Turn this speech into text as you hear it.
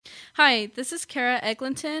Hi, this is Kara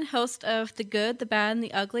Eglinton, host of The Good, the Bad, and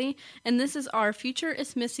the Ugly, and this is our Future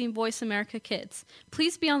is Missing Voice America Kids.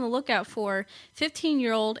 Please be on the lookout for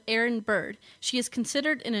 15-year-old Erin Bird. She is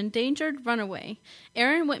considered an endangered runaway.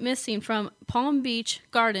 Erin went missing from Palm Beach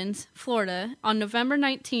Gardens, Florida, on November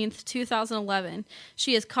 19th, 2011.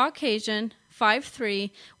 She is Caucasian, 5'3",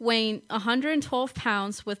 weighing 112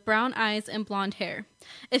 pounds, with brown eyes and blonde hair.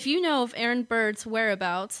 If you know of Erin Bird's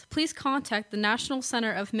whereabouts, please contact the National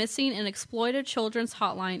Center of Missing and Exploited Children's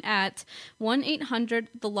Hotline at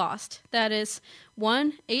 1-800-THE-LOST. That is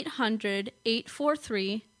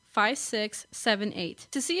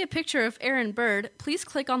 1-800-843-5678. To see a picture of Erin Bird, please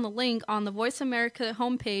click on the link on the Voice America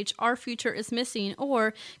homepage, Our Future is Missing,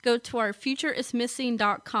 or go to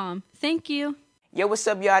ourfutureismissing.com. Thank you. Yo, what's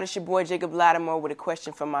up, y'all? It's your boy Jacob Lattimore with a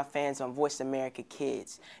question from my fans on Voice America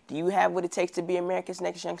Kids. Do you have what it takes to be America's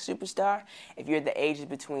next young superstar? If you're the ages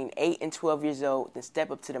between 8 and 12 years old, then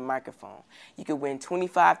step up to the microphone. You could win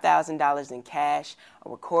 $25,000 in cash, a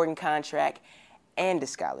recording contract, and a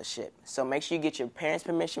scholarship. So make sure you get your parents'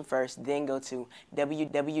 permission first, then go to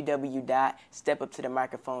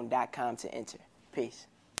www.stepuptothemicrophone.com to enter. Peace.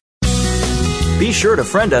 Be sure to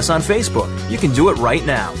friend us on Facebook. You can do it right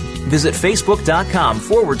now. Visit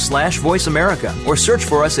facebook.com/Voice America or search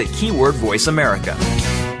for us at keyword Voice America.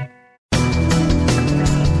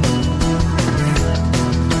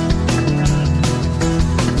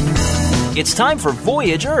 It's time for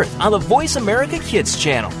Voyage Earth on the Voice America Kids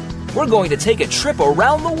channel. We're going to take a trip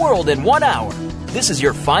around the world in 1 hour. This is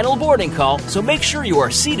your final boarding call, so make sure you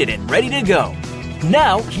are seated and ready to go.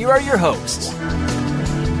 Now, here are your hosts.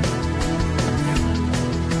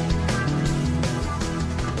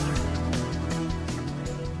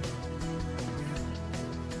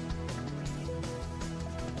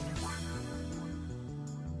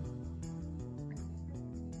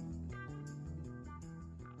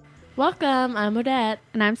 Welcome, I'm Odette.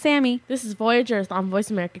 And I'm Sammy. This is Voyage Earth on Voice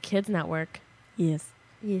America Kids Network. Yes.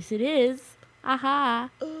 Yes, it is. Aha.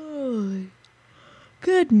 Oh,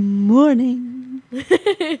 good morning.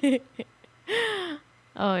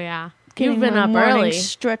 Oh, yeah. Getting You've been my up morning early.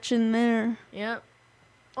 Stretch in there. Yep.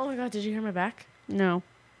 Oh, my God. Did you hear my back? No.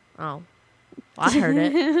 Oh. Well, I heard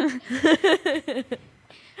it.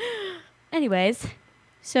 Anyways,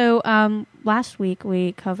 so last week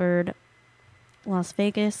we covered Las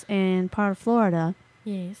Vegas and part of Florida.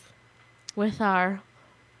 Yes. With our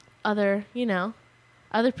other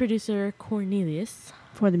producer, Cornelius.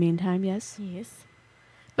 For the meantime, yes. Yes.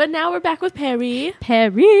 But now we're back with Perry.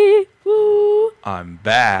 Perry! Woo! I'm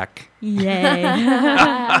back. Yay.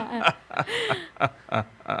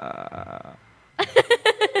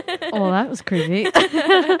 Oh, that was creepy.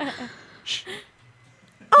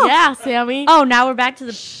 Oh. Yeah, Sammy. Oh, now we're back to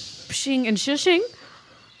the pshing and shushing.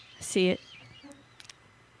 See it.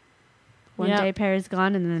 One day Perry's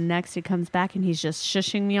gone, and then the next he comes back, and he's just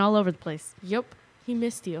shushing me all over the place. Yep. He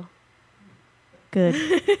missed you. Good.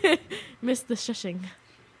 Missed the shushing.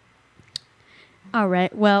 All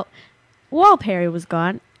right. Well, while Perry was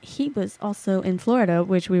gone, he was also in Florida,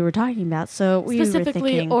 which we were talking about. So we were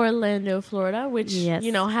Specifically thinking, Orlando, Florida, which, Yes.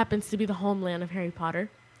 happens to be the homeland of Harry Potter.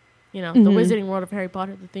 The Wizarding World of Harry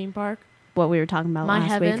Potter, the theme park. what we were talking about My last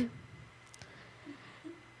heaven. week.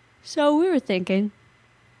 So we were thinking,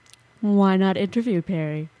 why not interview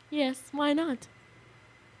Perry? Yes, why not?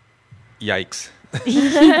 Yikes.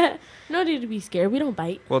 No need to be scared. We don't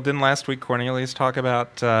bite. Well, didn't last week Cornelius talk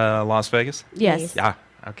about Las Vegas? Yes. Yeah,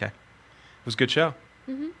 okay. It was a good show.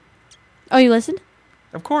 Mm-hmm. Oh, you listened?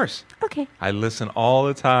 Of course. Okay. I listen all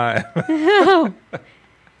the time.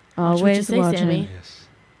 Always say, watching. Sammy. Yes.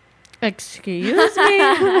 Excuse me.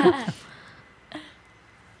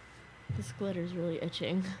 This glitter's really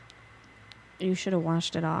itching. You should have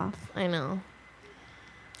washed it off. I know.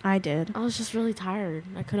 I did. I was just really tired.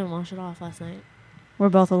 I couldn't wash it off last night. We're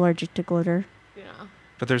both allergic to glitter. Yeah.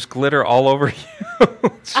 But there's glitter all over you.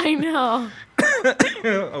 I know.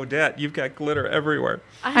 Odette, you've got glitter everywhere.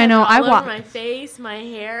 I know, I I all wa- over my face, my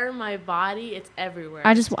hair, my body. It's everywhere.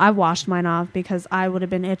 I washed mine off because I would have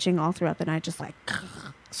been itching all throughout the night, just like.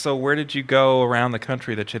 So where did you go around the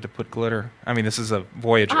country that you had to put glitter? I mean, this is a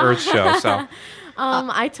Voyage Earth show, so.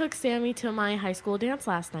 I took Sammy to my high school dance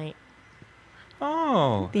last night.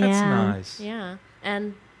 Oh, that's Yeah. nice. Yeah.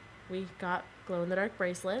 And we got glow-in-the-dark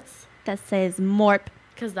bracelets. That says Morp.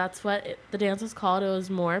 Because that's what the dance was called. It was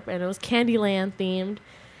Morp, and it was Candyland themed.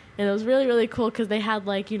 And it was really, really cool because they had,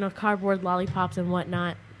 cardboard lollipops and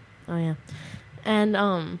whatnot. Oh, yeah.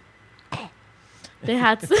 And they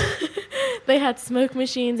had they had smoke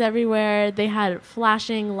machines everywhere. They had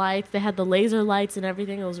flashing lights. They had the laser lights and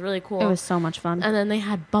everything. It was really cool. It was so much fun. And then they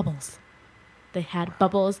had bubbles. They had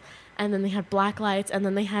bubbles, and then they had black lights, and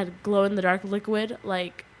then they had glow-in-the-dark liquid,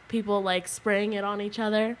 like people like spraying it on each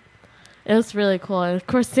other. It was really cool. And of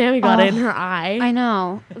course, Sammy got it in her eye. I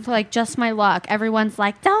know. It's like just my luck. Everyone's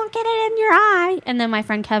like, don't get it in your eye. And then my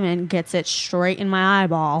friend Kevin gets it straight in my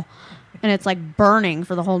eyeball. And it's like burning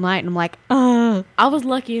for the whole night. And I'm like, ugh. I was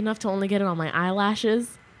lucky enough to only get it on my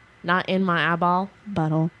eyelashes, not in my eyeball.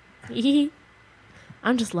 Butthole.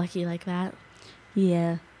 I'm just lucky like that.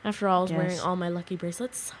 Yeah. After all, I was wearing all my lucky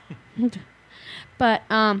bracelets. But,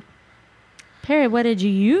 Perry, what did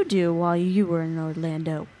you do while you were in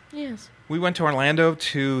Orlando? Yes. We went to Orlando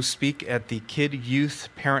to speak at the Kid Youth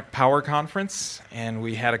Parent Power Conference, and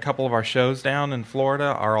we had a couple of our shows down in Florida.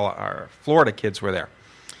 Our Florida kids were there.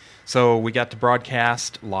 So we got to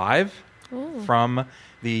broadcast live from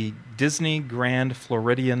the Disney Grand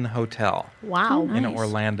Floridian Hotel Wow. in Nice.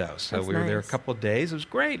 Orlando. So That's we were there a nice. couple of days. It was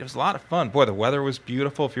great. It was a lot of fun. Boy, the weather was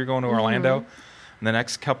beautiful. If you're going to Orlando, in the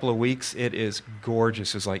next couple of weeks, it is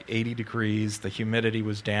gorgeous. It was like 80 degrees. The humidity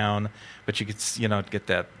was down, but you could, get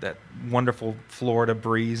that wonderful Florida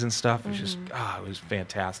breeze and stuff. It was just, it was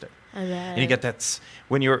fantastic. I bet. And you get that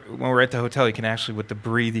when we're at the hotel, you can actually with the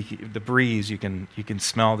breeze, you can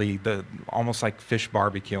smell the almost like fish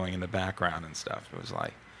barbecuing in the background and stuff. It was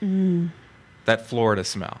like that Florida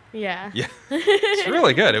smell. Yeah. Yeah, it's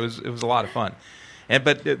really good. It was a lot of fun.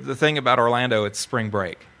 But the thing about Orlando, it's spring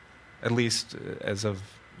break. At least as of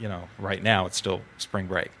right now, it's still spring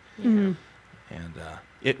break, and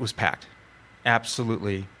it was packed,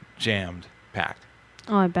 absolutely jammed, packed.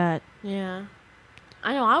 Oh, I bet. Yeah.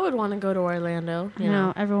 I know I would want to go to Orlando. You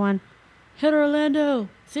know, everyone, hit Orlando.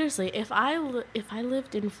 Seriously, if I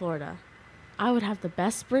lived in Florida, I would have the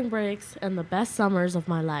best spring breaks and the best summers of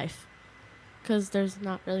my life. Because there's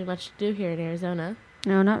not really much to do here in Arizona.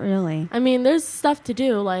 No, not really. I mean, there's stuff to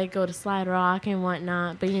do, like go to Slide Rock and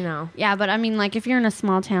whatnot, but Yeah, but I mean, like, if you're in a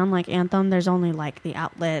small town like Anthem, there's only, like, the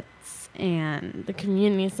outlets and the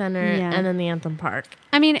community center and then the Anthem Park.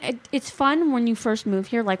 I mean, it's fun when you first move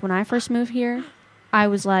here. Like, when I first moved here, I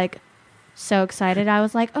was, like, so excited. I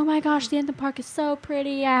was like, oh, my gosh, the Anthem Park is so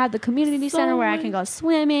pretty. I have the community center where I can go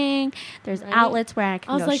swimming. There's outlets where I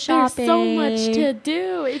can go shopping. There's so much to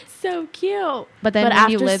do. It's so cute. But then when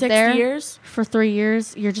after you live 6 there years, for 3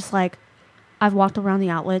 years, you're just like, I've walked around the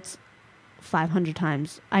outlets 500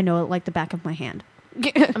 times. I know it like the back of my hand.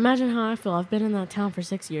 imagine how I feel. I've been in that town for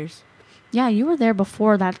 6 years. Yeah, you were there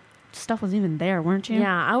before that stuff was even there, weren't you?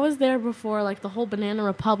 Yeah, I was there before, like, the whole Banana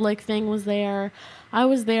Republic thing was there. I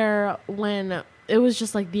was there when it was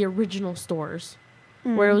just, like, the original stores.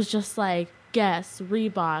 Where it was just, like, Guess,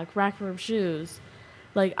 Reebok, Rack Room Shoes.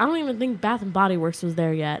 Like, I don't even think Bath and Body Works was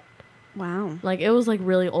there yet. Wow. Like, it was, like,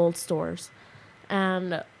 really old stores.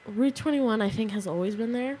 And Route 21, I think, has always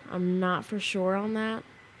been there. I'm not for sure on that.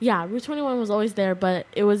 Yeah, Route 21 was always there, but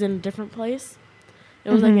it was in a different place. It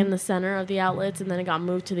was, like, in the center of the outlets, and then it got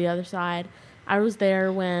moved to the other side. I was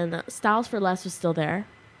there when Styles for Less was still there.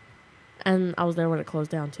 And I was there when it closed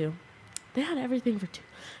down, too. They had everything for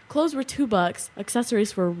clothes were $2.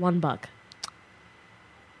 Accessories were $1.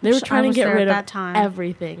 They were trying to get rid of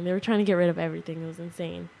everything. They were trying to get rid of everything. It was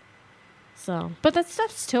insane. So, but that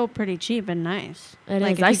stuff's still pretty cheap and nice. It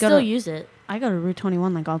like is. I still use it. I go to Route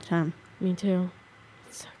 21 like all the time. Me too.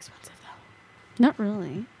 It's so expensive though. Not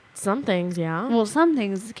really. Some things, yeah. Well, some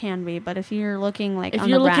things can be, but if you're looking like if on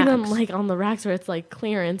you're the looking racks, on the racks where it's like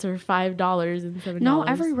clearance or $5 and $7. No,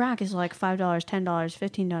 every rack is like $5, $10,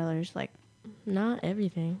 $15. Like not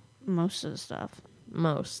everything. Most of the stuff.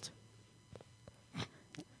 Most.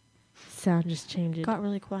 Sound just changed. Got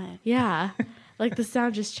really quiet. Yeah. Like the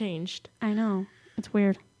sound just changed. I know. It's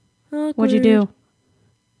weird. Awkward. What'd you do?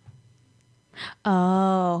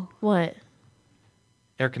 Oh. What?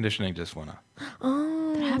 Air conditioning just went on. Oh.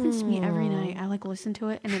 That happens to me every night. I like listen to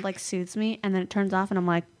it and it like soothes me and then it turns off and I'm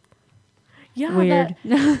like, yeah, weird.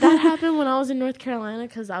 That happened when I was in North Carolina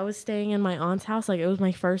because I was staying in my aunt's house. Like it was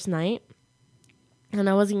my first night. And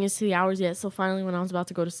I wasn't used to the hours yet. So finally when I was about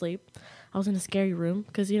to go to sleep, I was in a scary room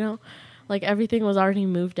because, like everything was already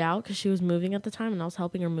moved out because she was moving at the time and I was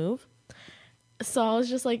helping her move. So I was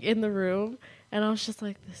just like in the room and I was just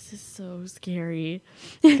like, this is so scary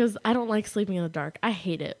because I don't like sleeping in the dark. I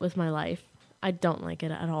hate it with my life. I don't like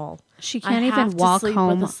it at all. She can't even walk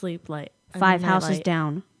home with a sleep light. 5 houses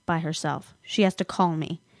down by herself. She has to call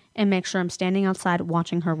me and make sure I'm standing outside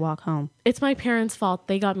watching her walk home. It's my parents' fault.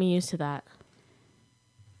 They got me used to that.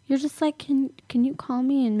 You're just like, can you call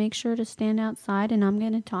me and make sure to stand outside and I'm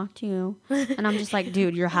going to talk to you? And I'm just like,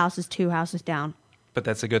 dude, your house is 2 houses down. But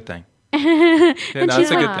that's a good thing. And no, she's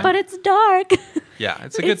it's a good like, thing. but it's dark. Yeah,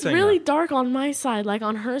 it's a good It's thing. really though. dark on my side. Like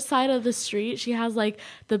on her side of the street, she has like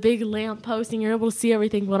the big lamp post and you're able to see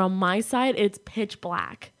everything. But on my side, it's pitch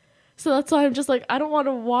black. So that's why I'm just like, I don't want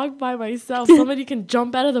to walk by myself. Somebody can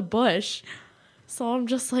jump out of the bush. So I'm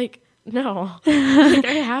just like, no. Like,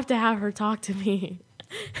 I have to have her talk to me.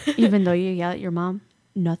 Even though you yell at your mom,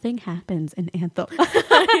 nothing happens in Anthem.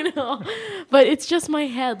 I know. But it's just my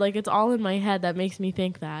head. Like it's all in my head that makes me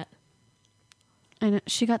think that. And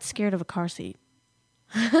she got scared of a car seat.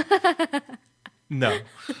 No.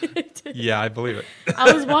 Yeah, I believe it.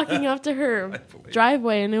 I was walking up to her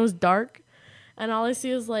driveway and it was dark. And all I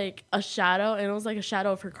see is like a shadow. And it was like a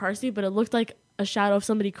shadow of her car seat. But it looked like a shadow of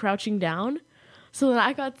somebody crouching down. So then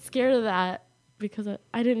I got scared of that because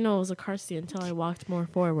I didn't know it was a car seat until I walked more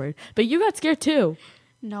forward. But you got scared too.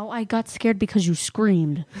 No, I got scared because you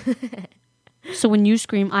screamed. So when you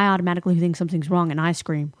scream, I automatically think something's wrong and I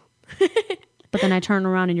scream. But then I turn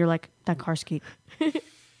around and you're like, that car seat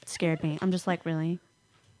scared me. I'm just like, really?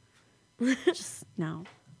 Just no.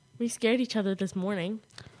 We scared each other this morning.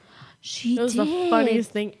 She It was did. the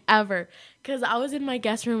funniest thing ever. Because I was in my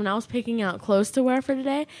guest room and I was picking out clothes to wear for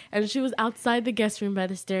today. And she was outside the guest room by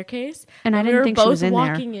the staircase. And I didn't think she was in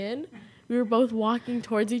there. We were both walking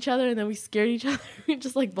towards each other and then we scared each other. We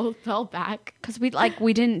just like both fell back. Because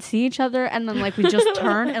we didn't see each other and then like we just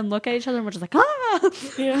turn and look at each other and we're just like, ah!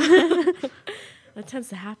 Yeah. That tends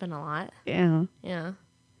to happen a lot. Yeah. Yeah.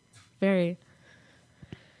 Very.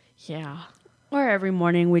 Yeah. Or every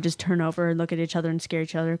morning we just turn over and look at each other and scare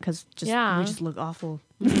each other because Yeah. we just look awful.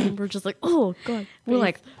 We're just like, oh, God. We're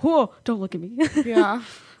like, whoa, don't look at me. yeah.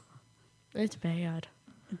 It's bad.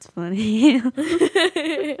 It's funny.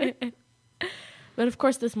 But of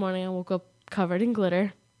course, this morning I woke up covered in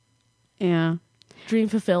glitter. Yeah. Dream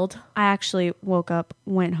fulfilled. I actually woke up,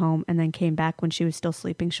 went home, and then came back when she was still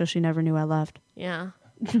sleeping, so she never knew I left. Yeah.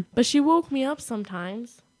 But she woke me up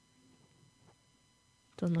sometimes.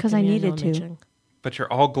 'Cause I needed to. But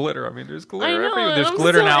you're all glitter. I mean, there's glitter I know, everywhere. and There's I'm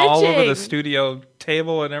glitter so now all over the itching. studio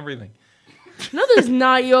table and everything. No, there's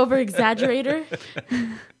not, you over-exaggerator.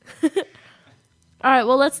 All right,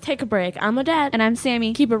 well, let's take a break. I'm Odette. And I'm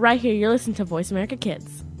Sammy. Keep it right here. You're listening to Voice America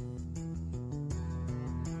Kids.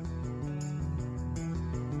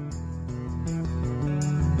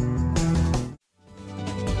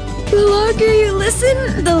 The longer you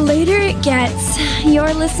listen, the later it gets.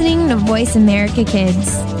 You're listening to Voice America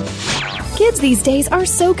Kids. Kids these days are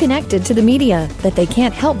so connected to the media that they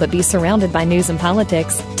can't help but be surrounded by news and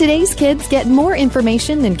politics. Today's kids get more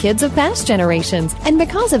information than kids of past generations, and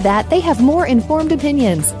because of that, they have more informed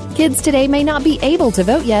opinions. Kids today may not be able to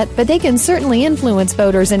vote yet, but they can certainly influence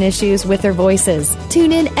voters and issues with their voices.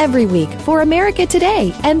 Tune in every week for America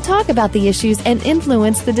Today and talk about the issues and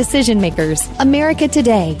influence the decision makers. America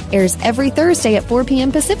Today airs every Thursday at 4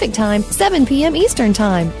 p.m. Pacific Time, 7 p.m. Eastern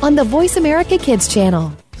Time on the Voice America Kids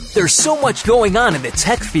channel. There's so much going on in the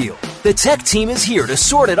tech field. The tech team is here to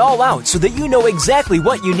sort it all out so that you know exactly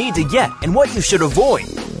what you need to get and what you should avoid.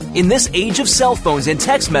 In this age of cell phones and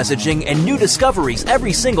text messaging and new discoveries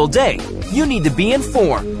every single day, you need to be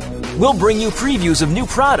informed. We'll bring you previews of new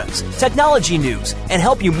products, technology news, and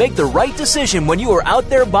help you make the right decision when you are out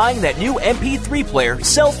there buying that new MP3 player,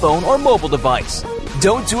 cell phone, or mobile device.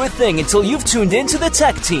 Don't do a thing until you've tuned in to the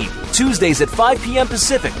Tech Team, Tuesdays at 5 p.m.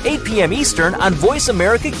 Pacific, 8 p.m. Eastern on Voice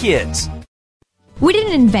America Kids. We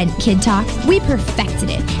didn't invent Kid Talk, we perfected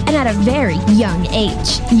it, and at a very young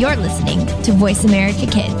age. You're listening to Voice America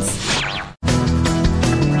Kids.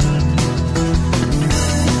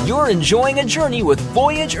 You're enjoying a journey with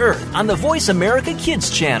Voyage Earth on the Voice America Kids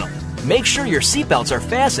channel. Make sure your seatbelts are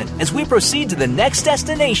fastened as we proceed to the next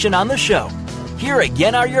destination on the show. Here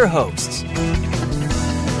again are your hosts.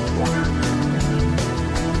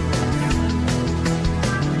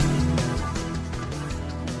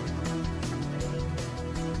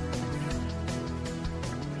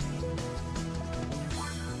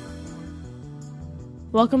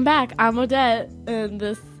 Welcome back. I'm Odette, and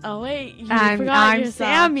this. Oh wait, you I'm forgot yourself.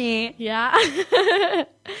 Sammy. Yeah.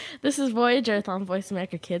 This is Voyage Earth on Voice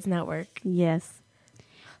America Kids Network. Yes.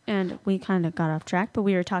 And we kind of got off track, but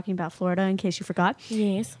we were talking about Florida in case you forgot.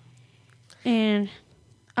 Yes. And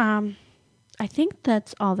I think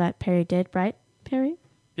that's all that Perry did, right, Perry?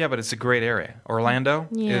 Yeah, but it's a great area. Orlando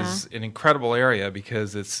is an incredible area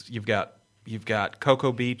because you've got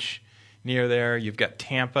Cocoa Beach near there. You've got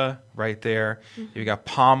Tampa right there. Mm-hmm. You've got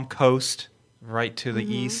Palm Coast right to the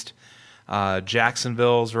east.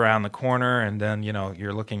 Jacksonville's around the corner, and then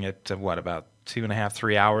you're looking at about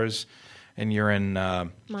 2.5-3 hours, and you're in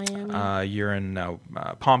Miami. You're in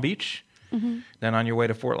Palm Beach, Then on your way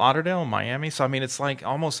to Fort Lauderdale and Miami. So, I mean, it's like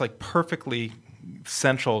almost like perfectly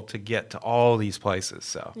central to get to all these places.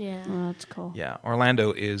 So, Yeah. Oh, that's cool. yeah,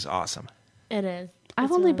 Orlando is awesome. It is. I've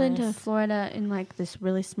It's only really been to nice. Florida in like this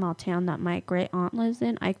really small town that my great aunt lives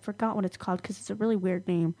in. I forgot what it's called because it's a really weird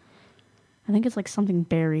name. I think it's like something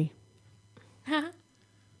Berry,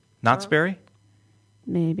 Knott's Berry?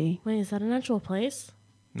 maybe. Wait, is that an actual place?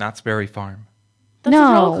 Knott's Berry Farm. That's No,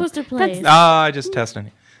 a roller coaster place. I just tested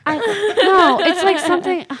you. No, it's like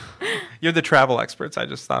something. You're the travel experts. I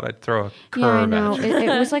just thought I'd throw a curve Yeah, I know. at you.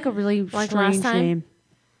 It was like a really Like last strange time?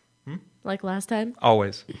 name. Like last time,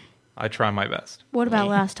 Always. I try my best. What about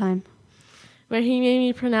last time? where he made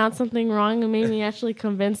me pronounce something wrong and made me actually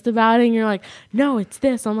convinced about it. And you're like, no, it's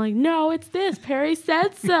this. I'm like, no, it's this. Perry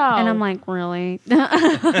said so. And I'm like, really?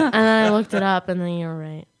 and then I looked it up, and then you were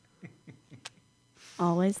right.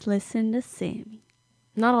 Always listen to Sammy.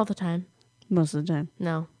 Not all the time. Most of the time.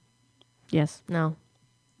 No, Yes. no,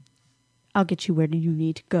 I'll get you where you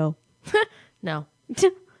need to go. no,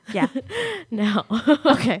 Yeah. no.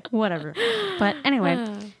 Okay. Whatever. But anyway,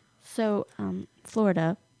 so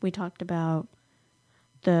Florida, we talked about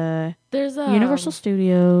the There's a Universal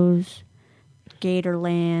Studios,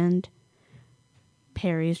 Gatorland.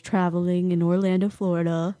 Perry's traveling in Orlando,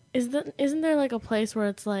 Florida. Isn't there like a place where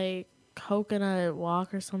it's like Coconut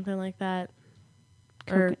Walk or something like that,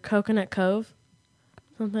 or Coconut Cove,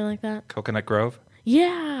 something like that? Coconut Grove?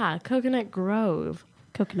 Yeah, Coconut Grove.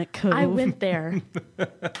 Coconut Cove. I went there.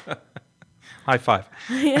 High five.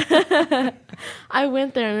 I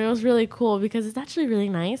went there and it was really cool because it's actually really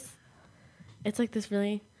nice. It's like this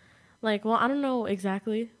really, like, well, I don't know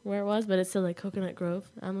exactly where it was, but it said like Coconut Grove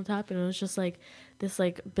on the top, and it was just like this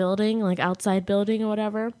like building, like outside building or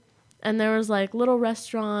whatever. And there was like little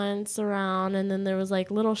restaurants around, and then there was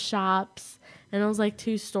like little shops, and it was like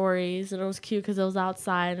 2 stories, and it was cute because it was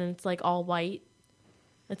outside and it's like all white.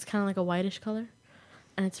 It's kind of like a whitish color.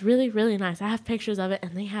 And it's really, really nice. I have pictures of it,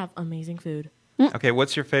 and they have amazing food. Okay,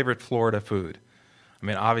 what's your favorite Florida food? I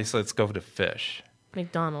mean, obviously, let's go to fish.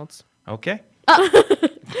 McDonald's. Okay.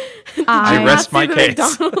 I rest my the case.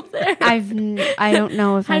 McDonald's there. I don't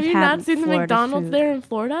know if Have I've you had not seen the Florida McDonald's food. there in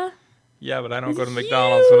Florida? Yeah, but I don't go to It's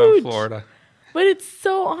McDonald's when I'm in huge. Florida. But it's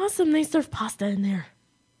so awesome. They serve pasta in there.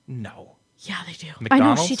 No. Yeah, they do. I know,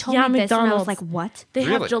 McDonald's? she told Yeah, me this, and I was McDonald's. like, what? They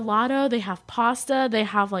Really? have gelato. They have pasta. They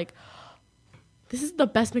have like, this is the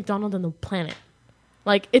best McDonald's in the planet.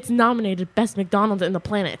 Like, it's nominated best McDonald's in the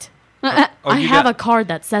planet. Oh, I you have got- a card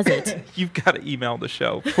that says it. You've got to email the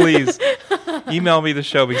show. Please email me the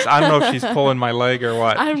show because I don't know if she's pulling my leg or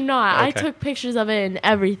what. I'm not. I Okay. took pictures of it and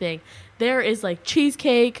everything. There is like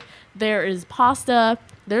cheesecake. There is pasta.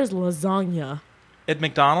 There's lasagna. At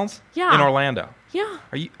McDonald's? Yeah. In Orlando. Yeah.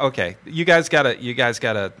 Are you okay? You guys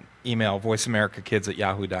gotta email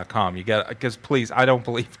voiceamericakids@yahoo.com. You got because please, I don't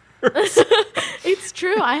believe her. It's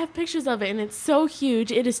true. I have pictures of it, and it's so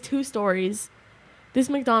huge. It is 2 stories. This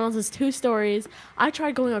McDonald's is 2 stories. I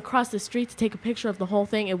tried going across the street to take a picture of the whole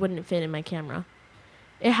thing. It wouldn't fit in my camera.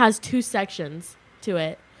 It has 2 sections to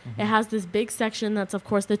it. It has this big section that's, of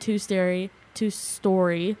course, the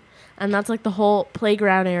 2-story, and that's like the whole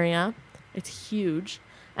playground area. It's huge.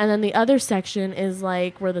 And then the other section is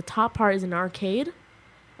like where the top part is an arcade.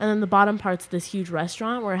 And then the bottom part's this huge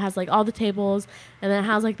restaurant where it has like all the tables, and then it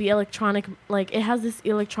has like the electronic, like it has this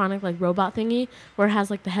electronic like robot thingy where it has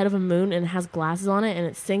like the head of a moon and it has glasses on it and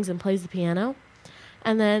it sings and plays the piano.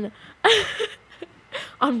 And then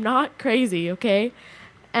I'm not crazy, okay?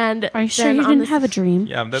 And Are you sure then you on didn't this- have a dream?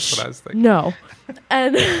 Yeah, that's what I was thinking. No.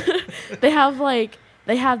 And they have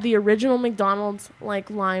the original McDonald's like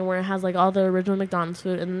line where it has like all the original McDonald's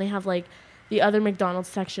food, and then they have like the other McDonald's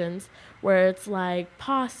sections where it's like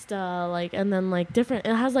pasta, like, and then like different,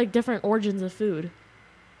 it has like different origins of food.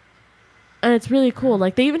 And it's really cool.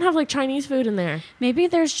 Like they even have like Chinese food in there. Maybe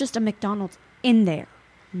there's just a McDonald's in there.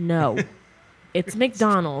 No. It's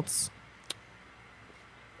McDonald's.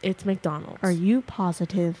 It's McDonald's. Are you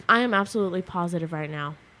positive? I am absolutely positive right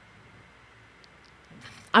now.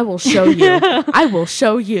 I will show you. I will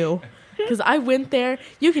show you. Because I went there.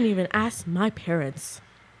 You can even ask my parents.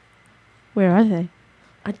 Where are they?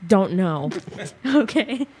 I don't know.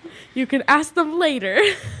 Okay. You can ask them later.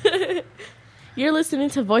 You're listening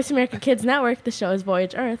to Voice America Kids Network. The show is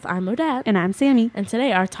Voyage Earth. I'm Odette. And I'm Sammy. And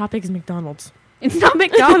today our topic is McDonald's. It's not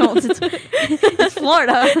McDonald's. It's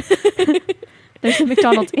Florida. There's a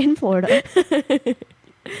McDonald's in Florida.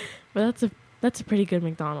 But that's a pretty good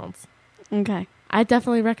McDonald's. Okay. I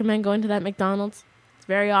definitely recommend going to that McDonald's. It's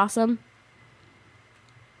very awesome.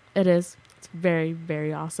 It is. It's very,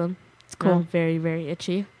 very awesome. It's cool. I'm very, very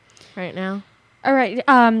itchy right now. All right.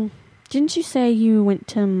 Didn't you say you went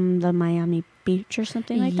to the Miami Beach or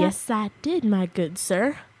something like that? Yes, I did, my good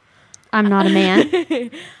sir. I'm not a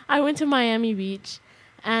man. I went to Miami Beach,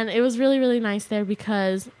 and it was really, really nice there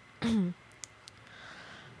because...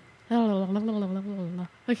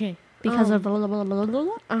 okay. Because of...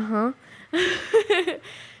 Uh-huh.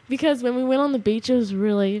 Because when we went on the beach, it was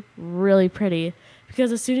really, really pretty.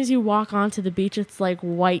 Because as soon as you walk onto the beach, it's like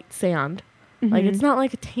white sand. Mm-hmm. Like, it's not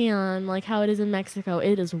like a tan, like how it is in Mexico.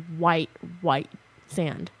 It is white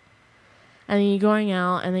sand. And then you're going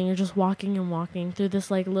out, and then you're just walking and walking through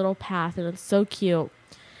this, like, little path, and it's so cute.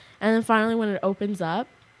 And then finally, when it opens up,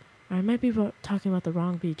 or I might be talking about the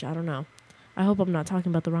wrong beach. I don't know. I hope I'm not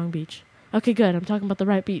talking about the wrong beach. Okay, good. I'm talking about the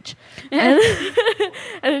right beach. And,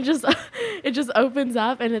 and it just opens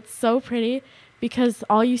up, and it's so pretty because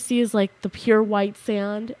all you see is, like, the pure white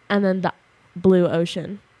sand and then the blue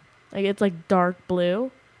ocean. Like, it's, like, dark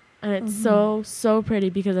blue. And it's so pretty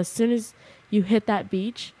because as soon as you hit that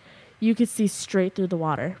beach, you could see straight through the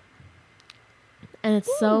water. And it's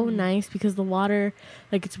so nice because the water,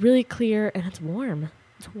 like, it's really clear and it's warm.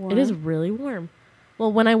 It's warm. It is really warm.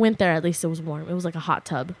 Well, when I went there, at least it was warm. It was like a hot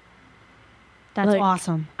tub. That's like,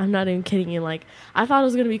 awesome. I'm not even kidding you. Like, I thought it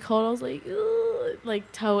was going to be cold. I was like, ugh,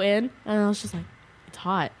 like, toe in. And I was just like, it's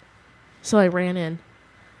hot. So I ran in.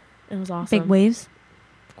 It was awesome. Big waves?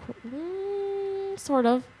 Sort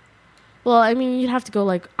of. Well, I mean, you'd have to go,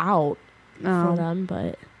 like, out for them,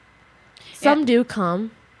 but some do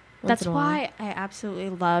come. That's why I absolutely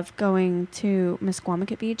love going to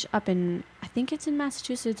Misquamicut Beach up in, I think it's in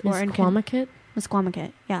Massachusetts or in Misquamicut?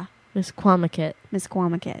 Misquamicut, yeah. Misquamicut.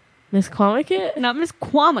 Misquamicut. Misquamicut? Not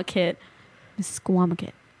Misquamicut.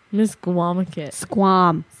 Misquamicut. Misquamicut.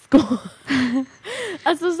 Squam.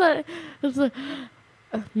 That's a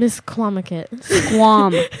Misquamicut.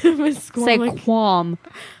 Squam. Misquamicut. Say quam.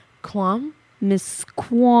 Quam?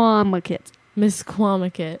 Misquamicut.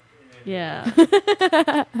 Misquamicut. Yeah.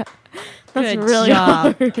 That's Good really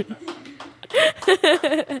job. hard.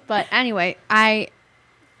 But anyway,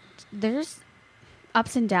 there's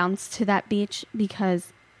ups and downs to that beach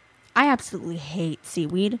because I absolutely hate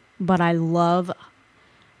seaweed, but I love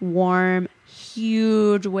warm,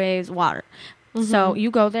 huge waves water. Mm-hmm. So you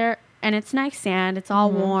go there and it's nice sand, it's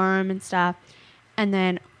all warm and stuff, and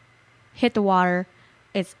then hit the water,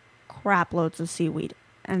 it's crap loads of seaweed.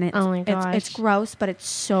 And it's gross, but it's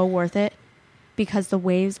so worth it because the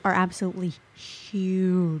waves are absolutely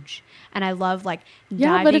huge. And I love, like,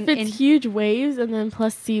 yeah, but if it's huge waves and then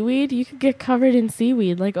plus seaweed, you could get covered in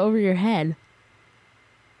seaweed, like, over your head.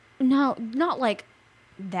 No, not, like,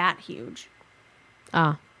 that huge.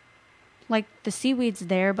 Ah. Like, the seaweed's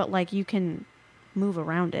there, but, like, you can move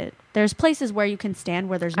around it. There's places where you can stand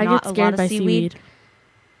where there's not a lot of seaweed.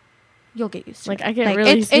 You'll get used to it. I get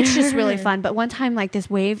really scared. It's just really fun. But one time, like, this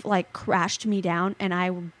wave, like, crashed me down, and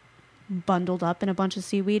I bundled up in a bunch of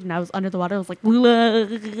seaweed, and I was under the water. I was like,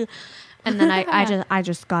 and then I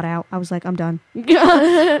just got out. I was like, I'm done.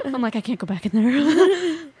 I'm like, I can't go back in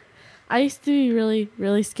there. I used to be really,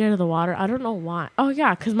 really scared of the water. I don't know why. Oh,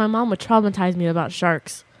 yeah, because my mom would traumatize me about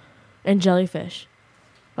sharks and jellyfish.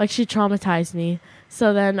 Like, she traumatized me.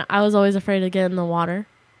 So then I was always afraid to get in the water.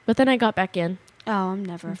 But then I got back in. Oh, I'm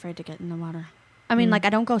never afraid to get in the water. I mean, like, I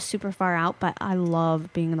don't go super far out, but I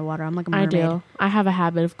love being in the water. I'm like a mermaid. I do. I have a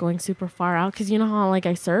habit of going super far out because you know how, like,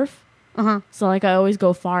 I surf? Uh-huh. So, like, I always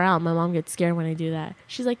go far out. My mom gets scared when I do that.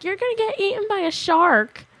 She's like, you're going to get eaten by a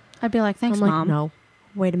shark. I'd be like, thanks, I'm like, Mom. No.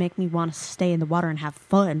 Way to make me want to stay in the water and have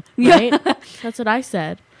fun. Right? That's what I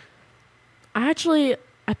said. I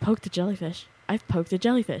poked a jellyfish. I've poked a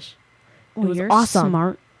jellyfish. Well, it was you're awesome.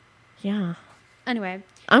 Smart. Yeah. Anyway.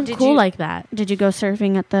 I'm cool like that. Did you go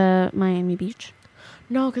surfing at the Miami Beach?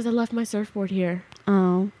 No, because I left my surfboard here.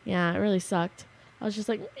 Oh. Yeah, it really sucked. I was just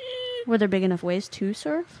like, Were there big enough waves to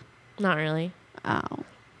surf? Not really. Oh.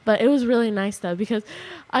 But it was really nice, though, because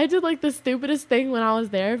I did, like, the stupidest thing when I was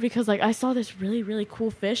there because, like, I saw this really, really cool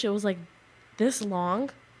fish. It was, like, this long.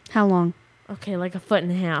 How long? Okay, like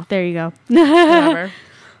 1.5 feet. There you go. Whatever.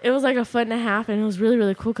 It was, like, 1.5 feet, and it was really,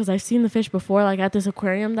 really cool because I've seen the fish before, like, at this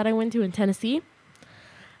aquarium that I went to in Tennessee.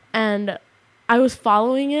 And I was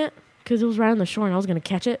following it because it was right on the shore and I was going to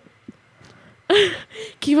catch it.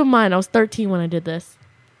 Keep in mind, I was 13 when I did this.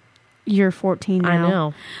 You're 14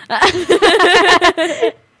 now. I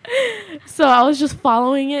know. So I was just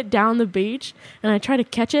following it down the beach and I tried to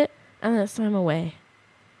catch it and then it swam away.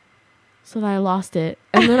 So that I lost it.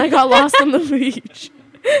 And then I got lost on the beach.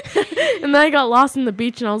 And then I got lost in the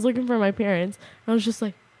beach and I was looking for my parents. I was just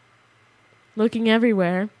like looking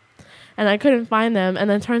everywhere. and I couldn't find them. And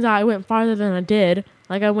then it turns out I went farther than I did.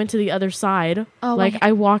 Like, I went to the other side. Oh, like,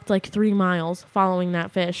 I walked like 3 miles following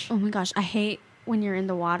that fish. Oh my gosh, I hate when you're in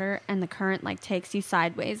the water and the current like takes you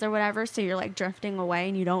sideways or whatever, so you're like drifting away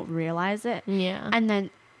and you don't realize it. Yeah. And then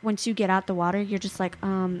once you get out the water, you're just like,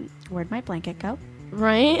 where'd my blanket go?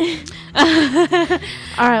 Right?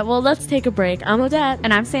 All right, well, let's take a break. I'm Odette.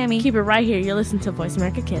 And I'm Sammy. Keep it right here. You're listening to Voice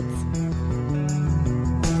America Kids.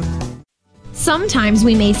 Sometimes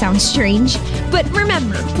we may sound strange, but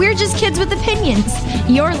remember, we're just kids with opinions.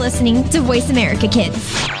 You're listening to Voice America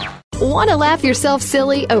Kids. Want to laugh yourself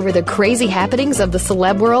silly over the crazy happenings of the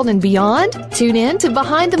celeb world and beyond? Tune in to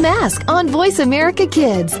Behind the Mask on Voice America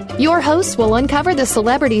Kids. Your hosts will uncover the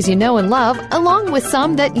celebrities you know and love, along with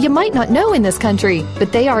some that you might not know in this country,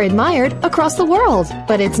 but they are admired across the world.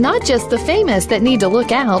 But it's not just the famous that need to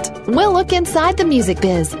look out. We'll look inside the music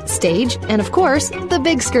biz, stage, and of course, the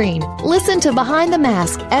big screen. Listen to Behind the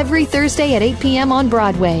Mask every Thursday at 8 p.m. on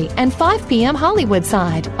Broadway and 5 p.m. Hollywood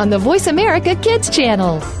side on the Voice America Kids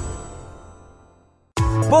channel.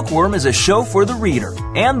 Bookworm is a show for the reader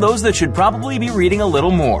and those that should probably be reading a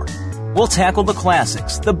little more. We'll tackle the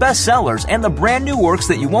classics, the bestsellers, and the brand new works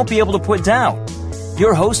that you won't be able to put down.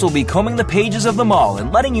 Your host will be combing the pages of them all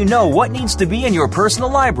and letting you know what needs to be in your personal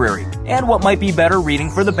library and what might be better reading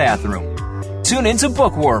for the bathroom. Tune into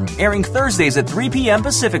Bookworm, airing Thursdays at 3 p.m.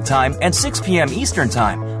 Pacific Time and 6 p.m. Eastern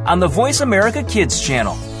Time on the Voice America Kids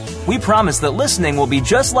channel. We promise that listening will be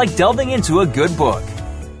just like delving into a good book.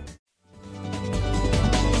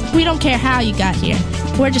 We don't care how you got here.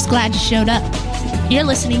 We're just glad you showed up. You're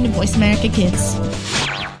listening to Voice America Kids.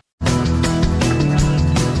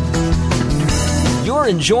 You're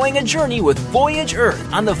enjoying a journey with Voyage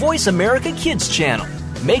Earth on the Voice America Kids channel.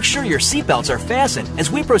 Make sure your seatbelts are fastened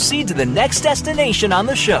as we proceed to the next destination on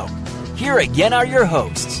the show. Here again are your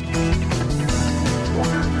hosts.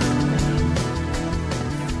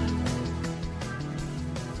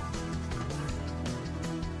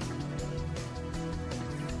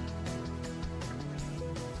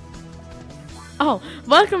 Oh,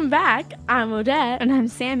 welcome back. I'm Odette. And I'm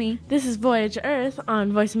Sammy. This is Voyage Earth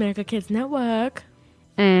on Voice America Kids Network.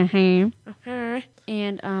 And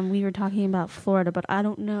we were talking about Florida, but I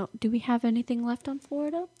don't know. Do we have anything left on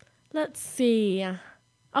Florida? Let's see.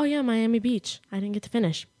 Oh, yeah, Miami Beach. I didn't get to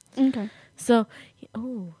finish. Okay. So,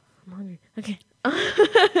 I'm hungry. Okay.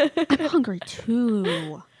 I'm hungry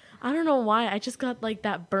too. I don't know why. I just got like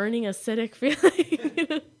that burning acidic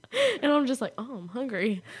feeling. And I'm just like, oh, I'm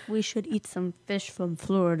hungry. We should eat some fish from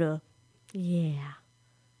Florida. Yeah.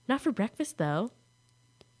 Not for breakfast, though.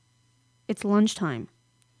 It's lunchtime.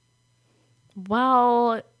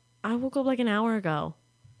 Well, I woke up like an hour ago.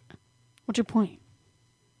 What's your point?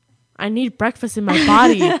 I need breakfast in my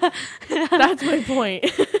body. That's my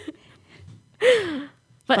point.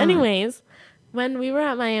 But anyways, when we were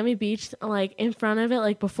at Miami Beach, like in front of it,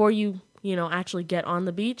 like before you actually get on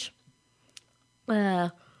the beach,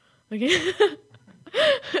 okay.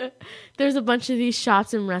 There's a bunch of these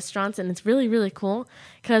shops and restaurants, and it's really, really cool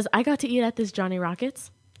because I got to eat at this Johhny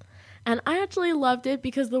Rockets, and I actually loved it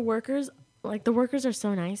because the workers are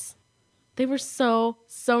so nice. They were so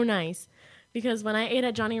nice because when I ate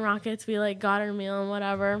at Johhny Rockets, we like got our meal and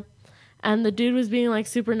whatever, and the dude was being like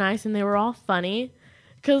super nice, and they were all funny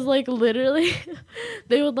because like literally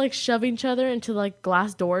they would like shove each other into like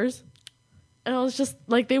glass doors, and I was just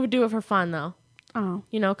like, they would do it for fun though. Oh.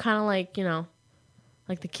 Kind of like,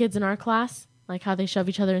 like the kids in our class, like how they shove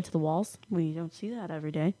each other into the walls. We don't see that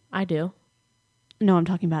every day. I do. No, I'm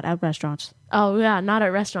talking about at restaurants. Oh, yeah, not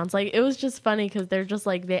at restaurants. Like, it was just funny because they're just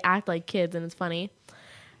like, they act like kids and it's funny.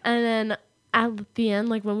 And then at the end,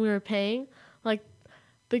 like when we were paying, like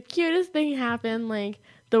the cutest thing happened. Like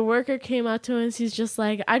the worker came up to us. He's just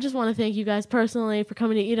like, I just want to thank you guys personally for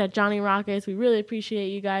coming to eat at Johhny Rockets. We really appreciate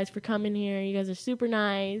you guys for coming here. You guys are super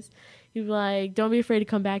nice. He's like, don't be afraid to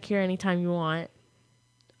come back here anytime you want.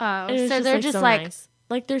 Oh, so they're just like nice.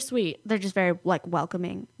 Like they're sweet. They're just very like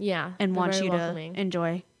welcoming. Yeah, and want you welcoming. To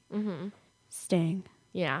enjoy staying.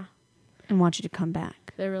 Yeah, and want you to come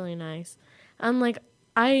back. They're really nice. And like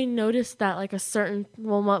I noticed that like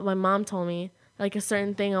what my mom told me, like a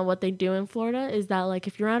certain thing on what they do in Florida is that like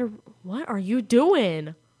if you're at what are you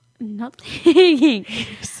doing? Nothing.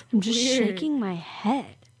 I'm just shaking my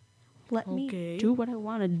head. Let me do what I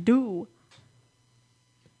want to do.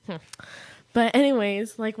 But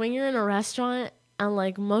anyways, like when you're in a restaurant and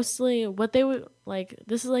like mostly what they would like,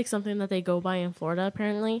 this is like something that they go by in Florida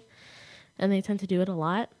apparently, and they tend to do it a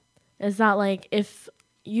lot, is that like if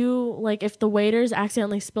the waiters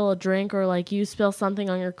accidentally spill a drink or like you spill something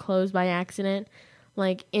on your clothes by accident,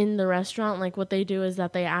 like in the restaurant, like what they do is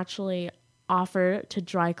that they actually offer to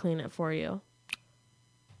dry clean it for you.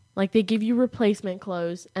 Like, they give you replacement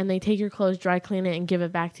clothes, and they take your clothes, dry clean it, and give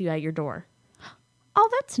it back to you at your door. Oh,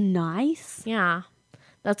 that's nice. Yeah.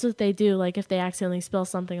 That's what they do, like, if they accidentally spill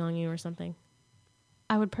something on you or something.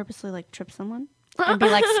 I would purposely, like, trip someone and be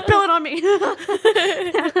like, spill it on me.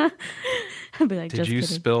 I'd be like, Did just you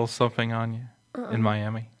kidding. spill something on you in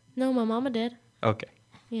Miami? No, my mama did. Okay.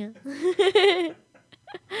 Yeah.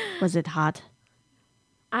 Was it hot?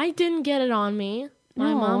 I didn't get it on me.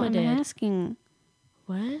 My No, mama I'm did. asking,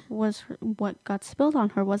 What? what got spilled on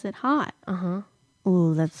her? Was it hot? Uh-huh.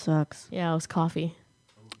 Ooh, that sucks. Yeah, it was coffee.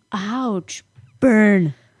 Ouch.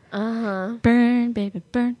 Burn. Uh-huh. Burn, baby,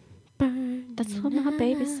 burn. Burn. That's what my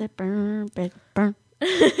baby said. Burn, baby, burn.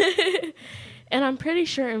 And I'm pretty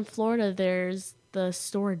sure in Florida there's the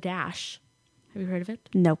store Dash. Have you heard of it?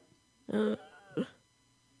 Nope.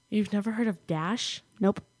 You've never heard of Dash?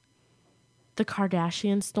 Nope. The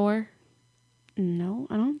Kardashian store? No,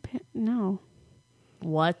 I don't. No.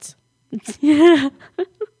 What? I'm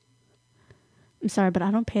sorry, but I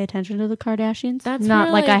don't pay attention to the Kardashians. That's not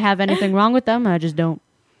where, like I like- have anything wrong with them. I just don't.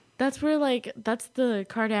 That's where, like, that's the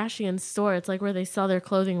Kardashian store. It's like where they sell their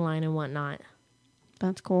clothing line and whatnot.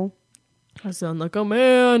 That's cool. I sound like a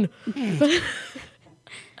man.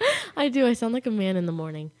 I do. I sound like a man in the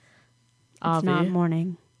morning. It's not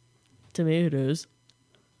morning. To me, it is.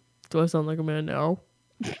 Do I sound like a man now?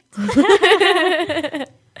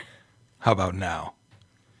 How about now?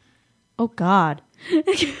 Oh, God.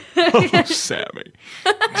 Oh, Sammy.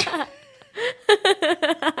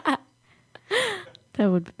 That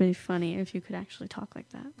would be funny if you could actually talk like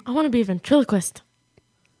that. I want to be a ventriloquist.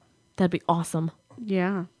 That'd be awesome.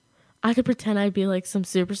 Yeah. I could pretend I'd be like some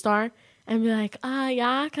superstar and be like,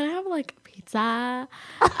 yeah, can I have like pizza?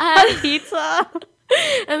 Pizza.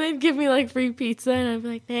 And they'd give me like free pizza and I'd be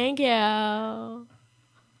like, thank you.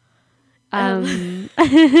 I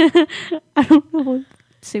don't know what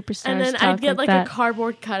superstars And then talk I'd get like that. a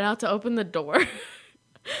cardboard cutout to open the door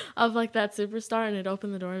of like that superstar, and it'd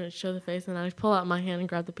open the door and it'd show the face, and I'd pull out my hand and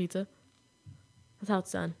grab the pizza. That's how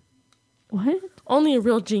it's done. What? Only a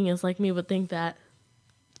real genius like me would think that.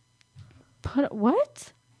 But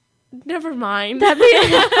what? Never mind. I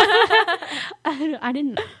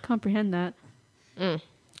didn't comprehend that. Of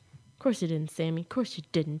course you didn't, Sammy. Of course you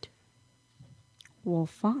didn't. Well,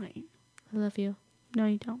 fine. I love you. No,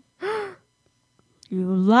 you don't. You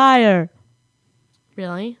liar.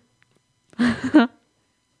 Really?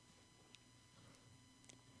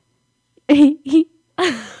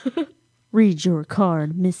 Read your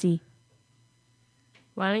card, Missy.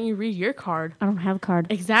 Why don't you read your card? I don't have a card.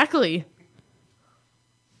 Exactly.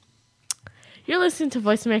 You're listening to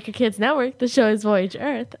Voice America Kids Network. The show is Voyage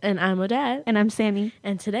Earth, and I'm Odette. And I'm Sammy.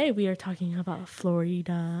 And today we are talking about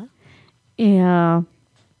Florida. Yeah.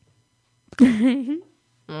 I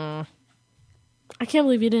can't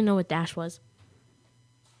believe you didn't know what Dash was.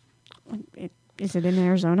 Is it in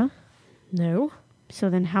Arizona? No. So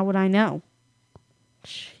then how would I know?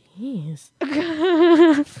 Jeez.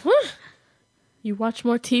 You watch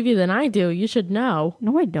more TV than I do. You should know.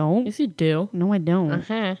 No, I don't. Yes, you do. No, I don't.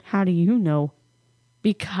 Uh-huh. How do you know?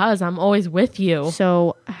 Because I'm always with you.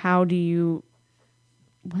 So how do you...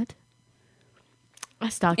 What? I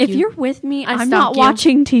stalk you. If you're with me, I I'm stalk not you.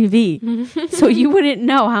 watching TV. So you wouldn't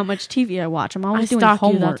know how much TV I watch. I'm I always doing stalk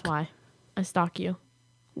homework. you, that's why. I stalk you.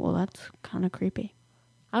 Well, that's kind of creepy.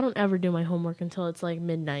 I don't ever do my homework until it's like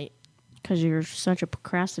midnight. Because you're such a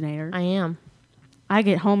procrastinator. I am. I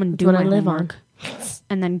get home and That's do what my I live homework.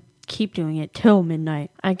 And then keep doing it till midnight.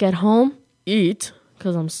 I get home, eat,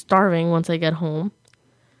 because I'm starving once I get home.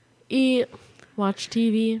 Eat, watch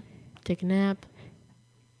TV, take a nap,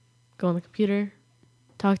 go on the computer,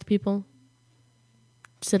 talk to people,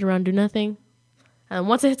 sit around, do nothing. And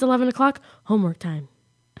once it hits 11 o'clock, homework time.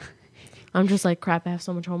 I'm just like, crap, I have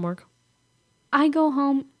so much homework. I go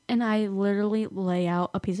home and I literally lay out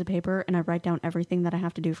a piece of paper and I write down everything that I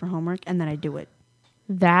have to do for homework and then I do it.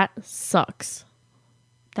 That sucks.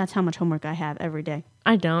 That's how much homework I have every day.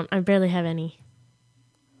 I don't. I barely have any.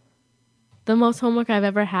 The most homework I've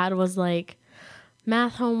ever had was like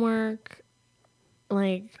math homework.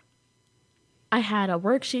 Like I had a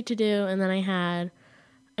worksheet to do, and then I had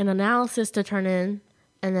an analysis to turn in,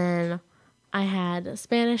 and then I had a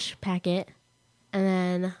Spanish packet, and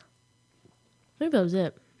then I think that was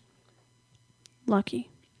it. Lucky.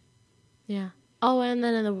 Yeah. Oh, and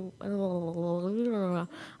then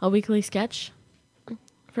a weekly sketch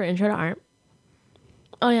for Intro to Art.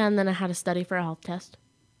 Oh, yeah, and then I had to study for a health test.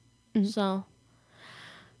 Mm-hmm. So,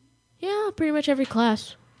 yeah, pretty much every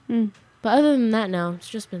class. But other than that, no. It's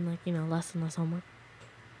just been, like, less and less homework.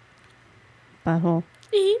 Butthole.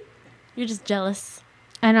 You're just jealous.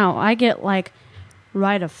 I know. I get like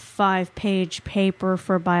write a 5-page paper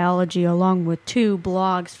for biology along with 2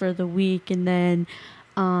 blogs for the week, and then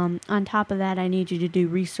on top of that, I need you to do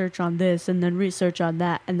research on this and then research on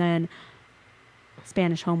that, and then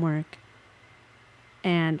Spanish homework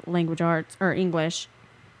and language arts or English.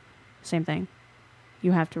 Same thing.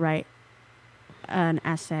 You have to write an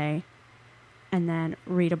essay and then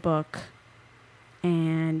read a book,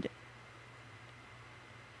 and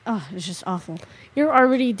it's just awful. You're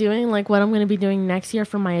already doing like what I'm going to be doing next year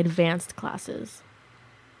for my advanced classes.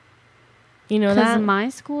 You know that? Because my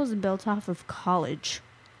school is built off of college.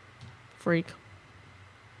 Freak.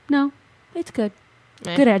 No, it's good.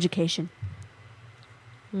 Eh. Good education.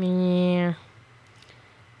 Yeah.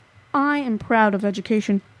 I am proud of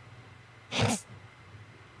education.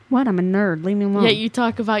 What? I'm a nerd. Leave me alone. Yeah, you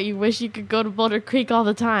talk about you wish you could go to Boulder Creek all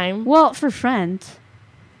the time. Well, for friends.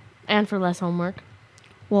 And for less homework.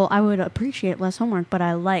 Well, I would appreciate less homework, but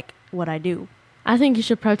I like what I do. I think you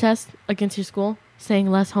should protest against your school, saying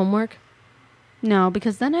less homework. No,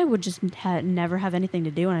 because then I would just never have anything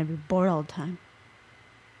to do, and I'd be bored all the time.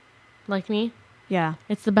 Like me? Yeah.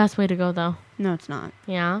 It's the best way to go, though. No, it's not.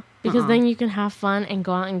 Yeah? Because then you can have fun and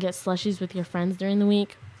go out and get slushies with your friends during the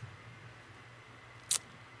week.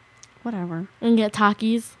 Whatever. And get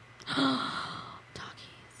Takis.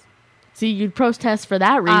 See, you'd protest for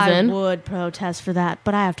that reason. I would protest for that,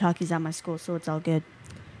 but I have Takis at my school, so it's all good.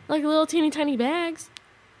 Like little teeny tiny bags.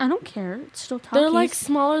 I don't care. It's still Takis. They're like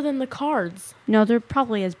smaller than the cards. No, they're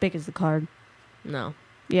probably as big as the card. No.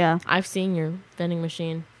 Yeah. I've seen your vending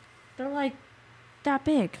machine. They're like that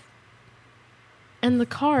big. And the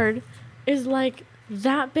card is like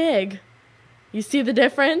that big. You see the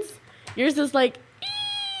difference? Yours is like...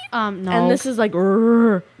 No. And this is like...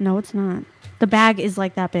 Rrr. No, it's not. The bag is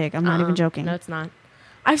like that big. I'm not even joking. No, it's not.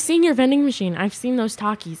 I've seen your vending machine. I've seen those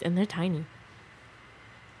Takis, and they're tiny.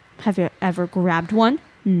 Have you ever grabbed one?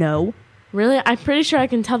 No. Really? I'm pretty sure I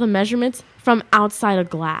can tell the measurements from outside a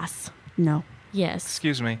glass. No. Yes.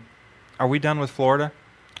 Excuse me. Are we done with Florida?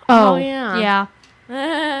 Oh yeah.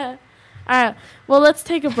 Yeah. All right. Well, let's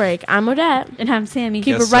take a break. I'm Odette. And I'm Sammy.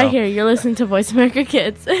 Keep Guess it right so. here. You're listening to Voice America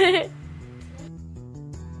Kids.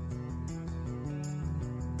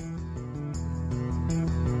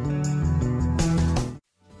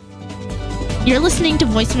 You're listening to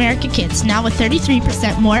Voice America Kids, now with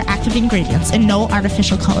 33% more active ingredients and no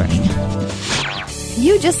artificial coloring.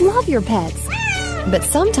 You just love your pets, but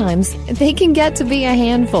sometimes they can get to be a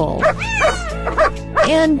handful.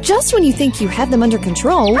 And just when you think you have them under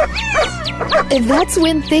control, that's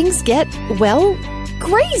when things get, well,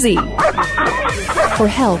 crazy. For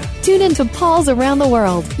help, tune into Paws Around the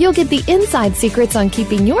World. You'll get the inside secrets on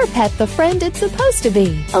keeping your pet the friend it's supposed to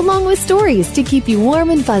be, along with stories to keep you warm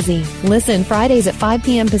and fuzzy. Listen Fridays at 5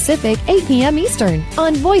 p.m. Pacific, 8 p.m. Eastern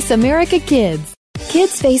on Voice America Kids.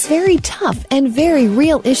 Kids face very tough and very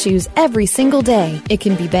real issues every single day. It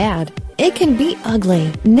can be bad. It can be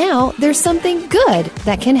ugly. Now there's something good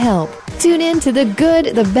that can help. Tune in to The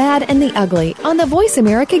Good, the Bad, and the Ugly on the Voice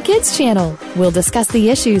America Kids channel. We'll discuss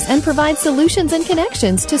the issues and provide solutions and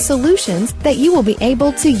connections to solutions that you will be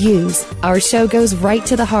able to use. Our show goes right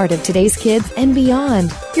to the heart of today's kids and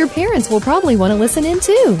beyond. Your parents will probably want to listen in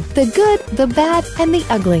too. The Good, the Bad, and the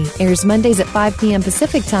Ugly airs Mondays at 5 p.m.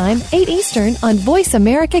 Pacific Time, 8 Eastern on Voice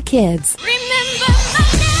America Kids.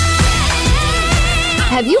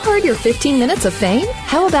 Have you heard your 15 minutes of fame?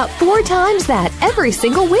 How about 4 times that every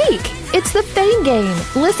single week? It's the Fame Game.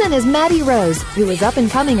 Listen as Maddie Rose, who is up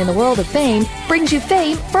and coming in the world of fame, brings you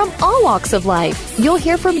fame from all walks of life. You'll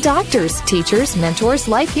hear from doctors, teachers, mentors,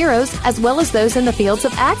 life heroes, as well as those in the fields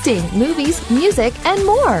of acting, movies, music, and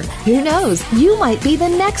more. Who knows? You might be the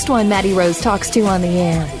next one Maddie Rose talks to on the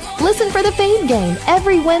air. Listen for the Fame Game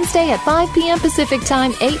every Wednesday at 5 p.m. Pacific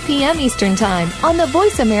Time, 8 p.m. Eastern Time on the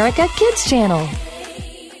Voice America Kids channel.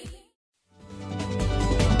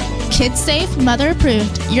 Kids safe, mother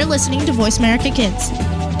approved. You're listening to Voice America Kids.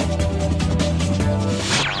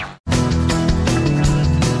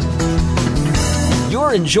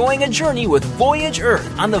 You're enjoying a journey with Voyage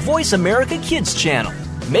Earth on the Voice America Kids channel.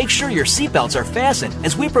 Make sure your seatbelts are fastened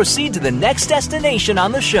as we proceed to the next destination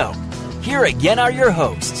on the show. Here again are your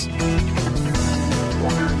hosts.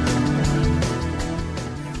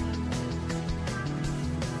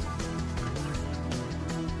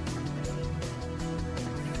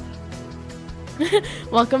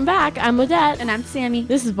 Welcome back. I'm Odette. And I'm Sammy.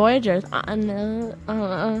 This is Voyagers on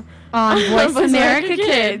Voice America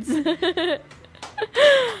Kids.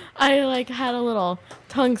 I had a little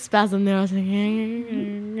tongue spasm there. I was like,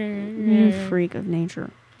 You freak of nature.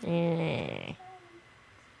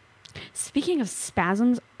 Speaking of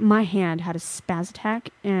spasms, my hand had a spaz attack,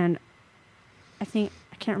 and I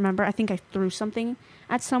can't remember. I think I threw something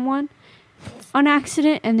at someone on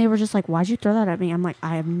accident, and they were just like, "Why'd you throw that at me?" I'm like,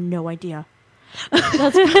 "I have no idea."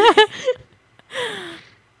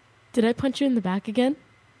 Did I punch you in the back again?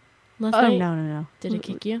 Last Oh night? no. Did it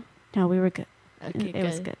kick you? No, we were good. Okay, It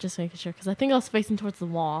was good. Just making sure, because I think I was facing towards the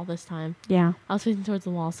wall this time. Yeah. I was facing towards the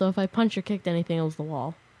wall, so if I punched or kicked anything, it was the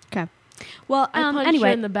wall. Okay. Well, I punched anyway,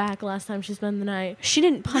 her in the back last time she spent the night. she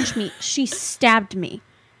didn't punch me. She stabbed me.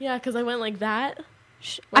 Yeah, because I went like that.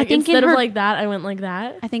 I think instead in her, of like that, I went like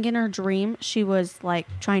that. I think in her dream, she was like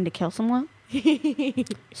trying to kill someone.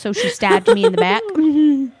 So she stabbed me in the back.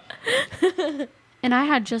 And I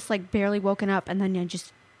had just like barely woken up, and then I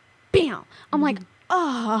just, bam! I'm like,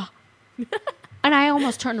 oh. And I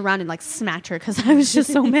almost turned around and like smacked her because I was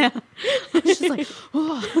just so mad. I was just like,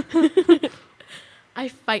 oh. I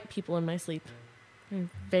fight people in my sleep. I'm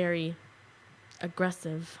very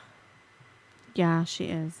aggressive. Yeah, she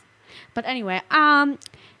is. But anyway,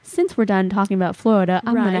 since we're done talking about Florida,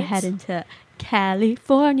 I'm gonna Right. head into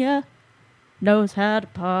California. Knows how to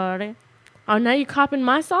party. Oh, now you copying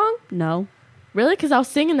my song? No, Really? Because I was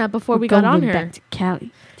singing that before we We're got on going here. back to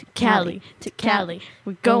Cali, to Cali, to Cali.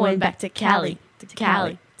 We're going back to Cali, to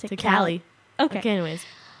Cali, to Cali. Okay. Okay, anyways.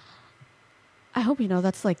 I hope you know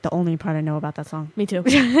that's like the only part I know about that song. Me too.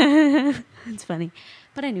 It's funny.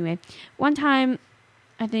 But anyway, one time,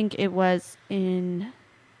 I think it was in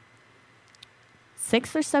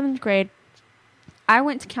 6th or 7th grade, I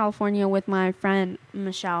went to California with my friend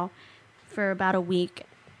Michelle for about a week.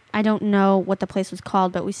 I don't know what the place was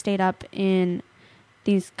called, but we stayed up in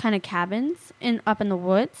these kind of cabins up in the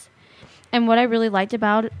woods. And what I really liked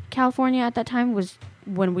about California at that time was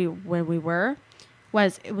it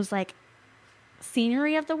was like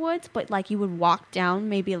scenery of the woods, but like you would walk down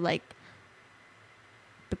maybe like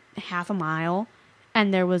half a mile,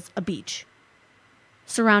 and there was a beach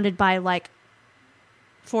surrounded by like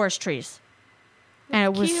forest trees.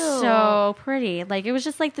 And it was cute. so pretty. Like, it was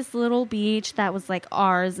just like this little beach that was like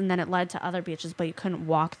ours, and then it led to other beaches, but you couldn't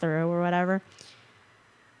walk through or whatever.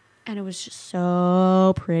 And it was just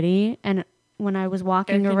so pretty. And when I was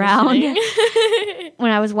walking around,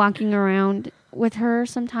 when I was walking around with her,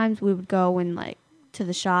 sometimes we would go and like to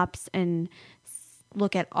the shops and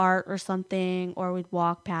look at art or something, or we'd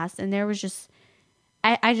walk past. And there was just,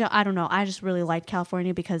 I don't know. I just really liked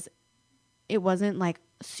California because it wasn't like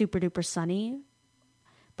super duper sunny,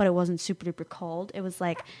 but it wasn't super duper cold. It was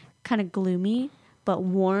like kind of gloomy, but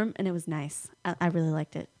warm, and it was nice. I really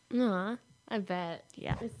liked it. Aw, I bet.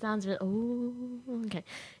 Yeah. It sounds really... Oh, okay.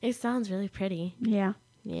 It sounds really pretty. Yeah.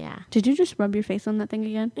 Yeah. Did you just rub your face on that thing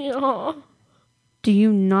again? Yeah. Do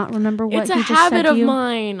you not remember what It's a he just habit said to of you?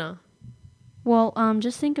 mine. Well,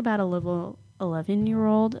 just think about a little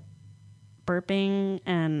 11-year-old burping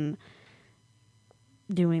and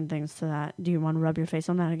doing things to that. Do you want to rub your face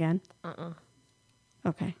on that again? Uh-uh.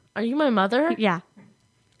 Okay. Are you my mother? Yeah.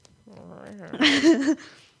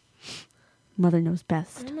 Mother knows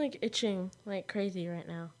best. I'm like itching like crazy right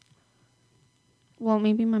now. Well,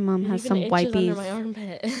 maybe my mom has some Even itches under wipies. my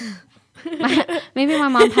armpit. Maybe my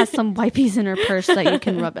mom has some wipies in her purse that you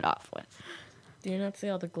can rub it off with. Do you not see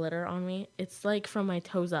all the glitter on me? It's like from my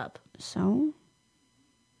toes up. So,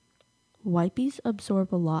 wipies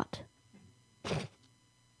absorb a lot.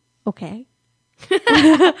 Okay.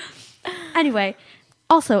 Anyway,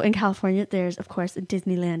 also in California, there's, of course,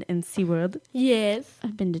 Disneyland and Seaworld. Yes.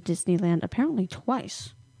 I've been to Disneyland apparently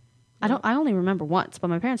twice. I only remember once, but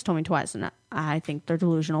my parents told me twice, and I think they're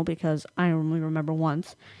delusional because I only remember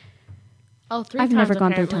once. Oh, 3 I've times. never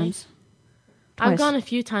gone 3 apparently. times. I've Twice. gone a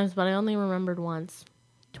few times, but I only remembered once.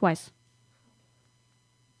 Twice.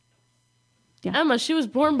 Yeah. Emma, she was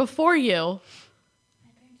born before you.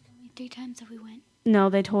 My parents told me 3 times that we went. No,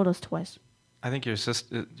 they told us twice. I think your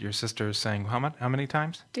sister is saying how many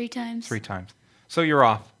times? 3 times. 3 times. So you're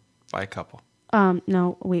off by a couple.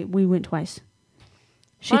 No, we went twice.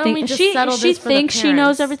 She Why don't we just settle she this for the thinks she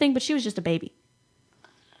knows parents? everything, but she was just a baby.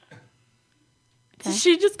 Okay. Did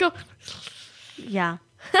she just go... Yeah.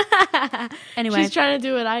 Anyway, She's trying to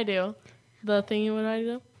do what I do. The thingy what I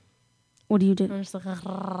do. what do you do? I'm just like... Or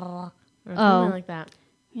something Oh. like that.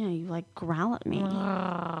 Yeah, you like growl at me.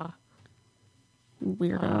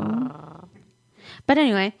 Weirdo. But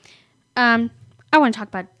anyway, I want to talk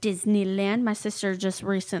about Disneyland. My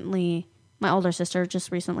older sister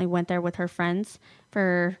just recently went there with her friends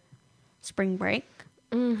for spring break.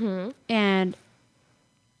 Mm-hmm. And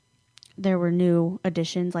there were new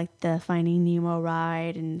additions like the Finding Nemo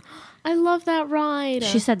ride, and I love that ride.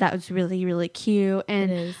 she said that was really, really cute.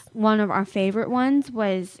 And It is. one of our favorite ones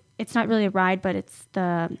was, it's not really a ride, but it's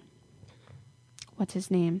the what's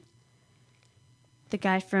his name? The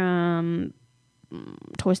guy from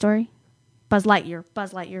Toy Story? Buzz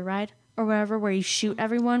Lightyear ride or whatever, where you shoot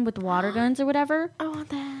everyone with the water guns or whatever. I want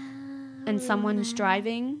that. And someone's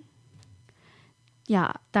driving.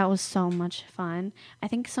 Yeah, that was so much fun. I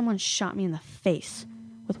think someone shot me in the face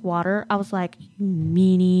with water. I was like, you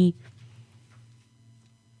meanie.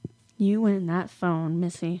 You and that phone,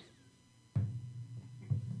 Missy.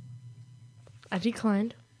 I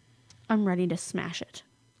declined. I'm ready to smash it.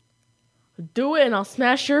 Do it and I'll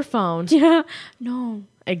smash your phone. Yeah. No.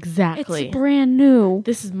 Exactly. It's brand new.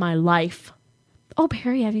 This is my life. Oh,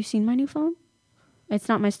 Perry, have you seen my new phone? It's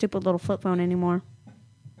not my stupid little flip phone anymore.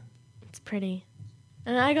 It's pretty.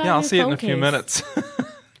 And I got I'll see it in a few minutes.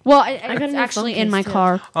 Well, I got it's a new actually phone in my case,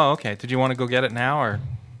 car. Oh, okay. Did you want to go get it now, or?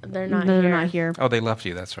 They're not No, here. they're not here. Oh, they left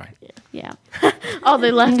you. That's right. Yeah. Oh,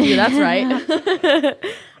 they left you. That's right.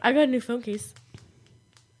 I got a new phone case.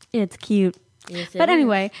 It's cute. Yes, But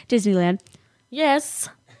anyway, Disneyland. Yes.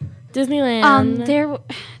 Disneyland.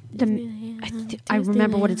 I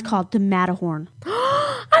remember what it's called, the Matterhorn.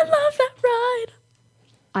 I love that ride.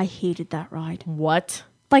 I hated that ride. What?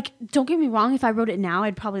 Like, don't get me wrong, if I rode it now,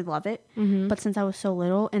 I'd probably love it. Mm-hmm. But since I was so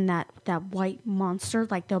little, and that white monster,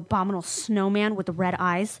 like the abominable snowman with the red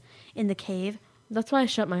eyes in the cave. That's why I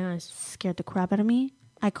shut my eyes. Scared the crap out of me.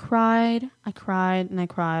 I cried, and I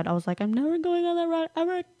cried. I was like, I'm never going on that ride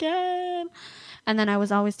ever again. And then I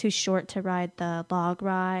was always too short to ride the log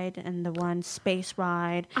ride and the one space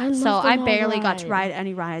ride. So I barely got to ride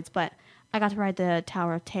any rides, but I got to ride the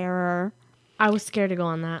Tower of Terror. I was scared to go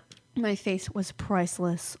on that. My face was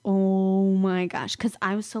priceless. Oh my gosh. Because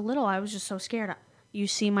I was so little. I was just so scared. You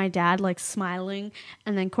see my dad like smiling,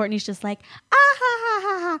 and then Courtney's just like, ah ha ha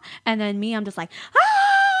ha ha. And then me, I'm just like,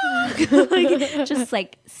 ah, like, just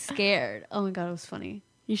like scared. Oh my God, it was funny.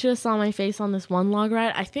 You should have saw my face on this one log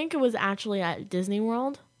ride. I think it was actually at Disney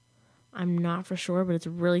World. I'm not for sure, but it's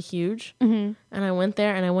really huge. Mm-hmm. And I went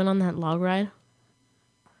there and I went on that log ride.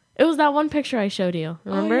 It was that one picture I showed you.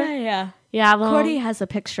 Remember? Oh, yeah. Yeah. Well, Courtney has a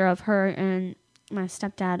picture of her and my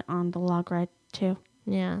stepdad on the log ride too.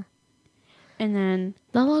 Yeah. And then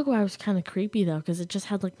that log ride was kind of creepy though, because it just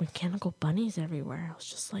had like mechanical bunnies everywhere. I was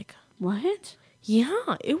just like, what?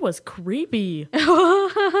 Yeah, it was creepy.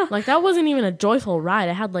 Like, that wasn't even a joyful ride.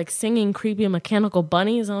 It had like singing creepy mechanical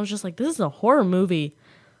bunnies, and I was just like, this is a horror movie.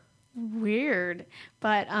 Weird.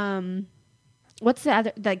 But what's the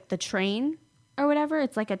other, like the train or whatever?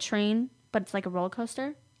 It's like a train, but it's like a roller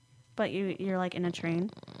coaster. But you're like in a train.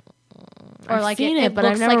 Or I've like seen it, but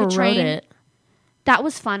I've looks never like a train. rode it. That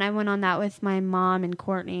was fun. I went on that with my mom and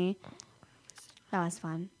Courtney. That was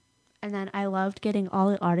fun. And then I loved getting all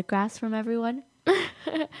the autographs from everyone.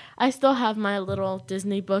 I still have my little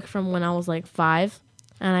Disney book from when I was like 5,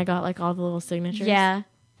 and I got like all the little signatures. Yeah.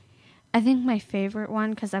 I think my favorite one,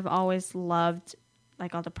 because I've always loved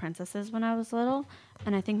like all the princesses when I was little,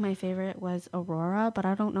 and I think my favorite was Aurora, but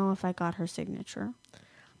I don't know if I got her signature.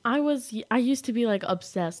 I used to be like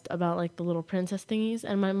obsessed about like the little princess thingies,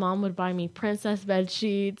 and my mom would buy me princess bed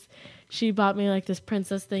sheets. She bought me like this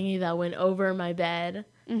princess thingy that went over my bed.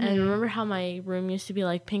 Mm-hmm. And remember how my room used to be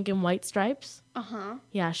like pink and white stripes? Uh-huh.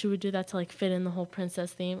 Yeah, she would do that to like fit in the whole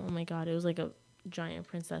princess theme. Oh my God, it was like a giant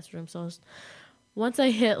princess room. So once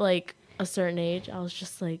I hit like a certain age, I was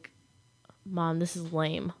just like, Mom, this is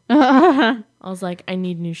lame. I was like, I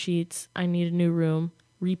need new sheets. I need a new room.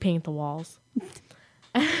 Repaint the walls.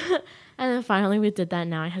 And then finally we did that.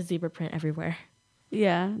 Now I have zebra print everywhere.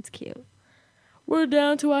 Yeah, it's cute. We're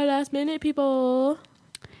down to our last minute, people.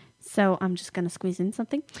 So I'm just going to squeeze in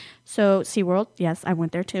something. So SeaWorld, yes, I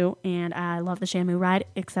went there too. And I love the Shamu ride,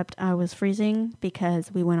 except I was freezing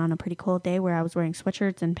because we went on a pretty cold day where I was wearing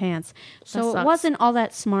sweatshirts and pants. So it wasn't all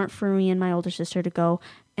that smart for me and my older sister to go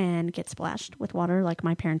and get splashed with water like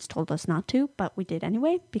my parents told us not to. But we did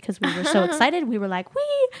anyway because we were so excited. We were like,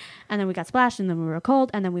 wee! And then we got splashed and then we were cold.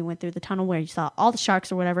 And then we went through the tunnel where you saw all the sharks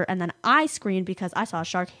or whatever. And then I screamed because I saw a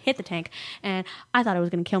shark hit the tank. And I thought it was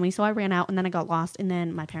going to kill me. So I ran out and then I got lost. And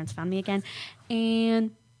then my parents found me again.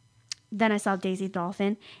 And then I saw Daisy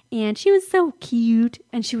Dolphin, and she was so cute,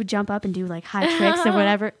 and she would jump up and do like high tricks or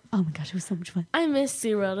whatever. Oh my gosh, it was so much fun. I miss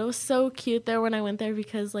SeaWorld. It was so cute there when I went there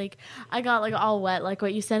because like I got like all wet like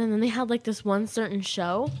what you said, and then they had like this one certain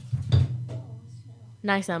show.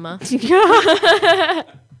 Nice, Emma.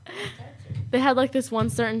 They had like this one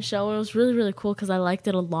certain show, and it was really, really cool because I liked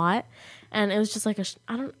it a lot. And it was just like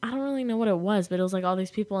I don't really know what it was, but it was like all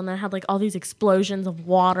these people, and then it had like all these explosions of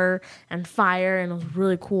water and fire, and it was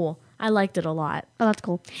really cool. I liked it a lot. Oh, that's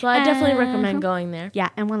cool. So I definitely recommend going there. Yeah,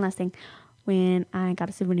 and one last thing. When I got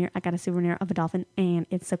a souvenir of a dolphin, and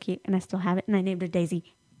it's so cute, and I still have it, and I named her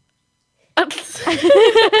Daisy.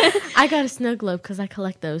 I got a snow globe because I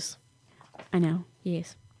collect those. I know.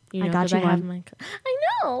 Yes. I got you one. I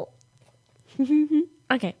know.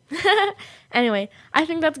 Okay. Anyway, I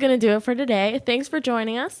think that's going to do it for today. Thanks for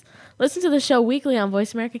joining us. Listen to the show weekly on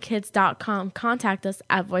voiceamericakids.com. Contact us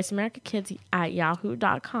at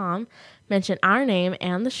voiceamericakids@yahoo.com. Mention our name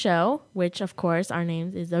and the show, which, of course, our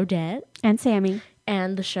names is Odette. And Sammy.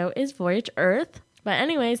 And the show is Voyage Earth. But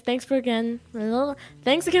anyways, thanks again for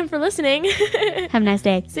listening. Have a nice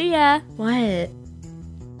day. See ya. What?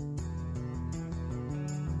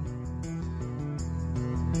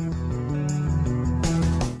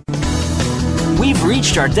 We've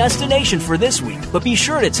reached our destination for this week, but be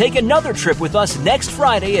sure to take another trip with us next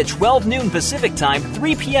Friday at 12 noon Pacific Time,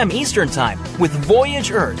 3 p.m. Eastern Time with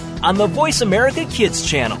Voyage Earth on the Voice America Kids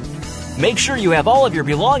channel. Make sure you have all of your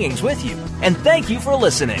belongings with you, and thank you for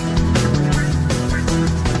listening.